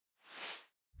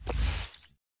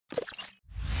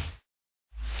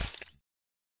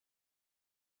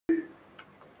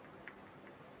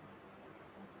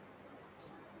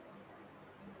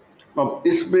अब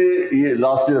इसमें ये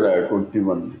लास्ट ईयर आया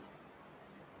 21 में,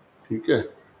 ठीक है.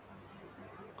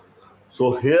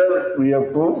 So here we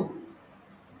have to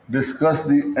discuss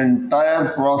the entire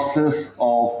process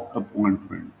of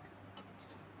appointment.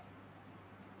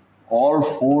 All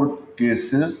four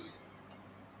cases,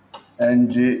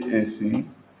 NJAC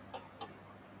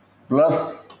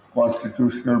plus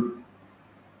constitutional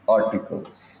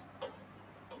articles.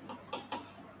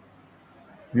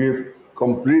 ये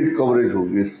कंप्लीट कवरेज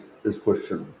होगी इस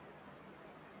क्वेश्चन में.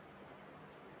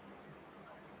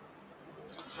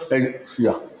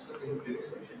 या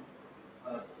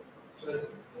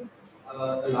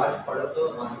a large part of the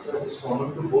answer is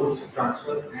common to both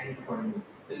transfer and appointment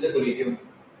in the collegium,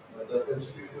 the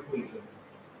constitutional collegium.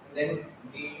 And then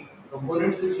the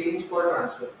components will change for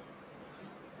transfer.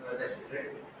 That's right.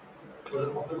 For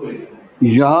the collegium.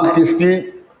 यहाँ किसकी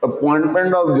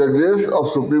appointment of judges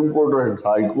of Supreme Court and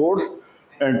High Courts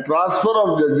and transfer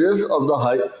of judges of the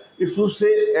High. If you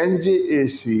say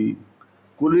NJAC,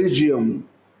 collegium,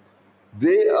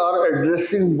 they are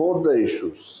addressing both the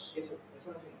issues. Yes, sir. That's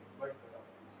what I'm saying. But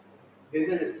there is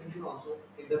a distinction also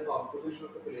in the composition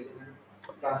of the collegium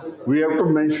and transfer. We have to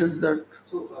mention that.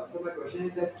 So my question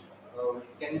is that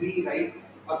can we write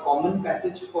a common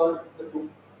passage for the two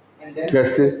and then?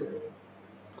 कैसे?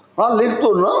 हाँ लिख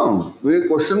तो ना, ये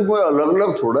question कोई अलग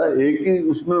अलग थोड़ा है, एक ही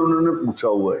उसमें उन्होंने पूछा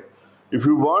हुआ है. If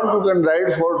you want, you can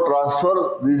write for transfer.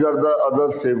 These are the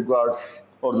other safeguards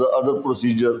or the other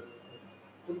procedure.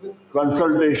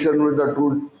 Consultation with the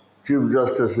two chief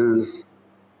justices.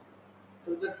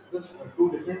 So because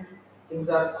two different things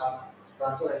are asked,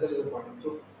 transfer as well as appointment.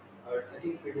 So I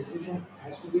think a distinction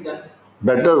has to be done.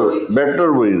 Better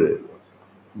वही रहेगा.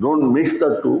 Don't mix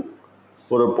the two.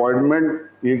 For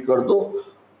appointment ये कर दो,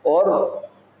 और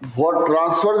for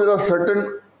transfer there are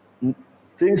certain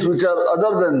things which are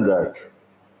other than that.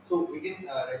 So we can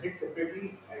write it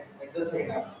separately at the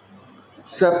side up.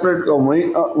 Separate का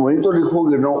वहीं तो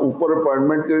लिखोगे ना, ऊपर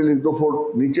अपॉइंटमेंट के लिए लिख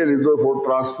दो, नीचे लिख दो for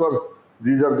transfer.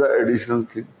 These are the additional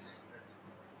things.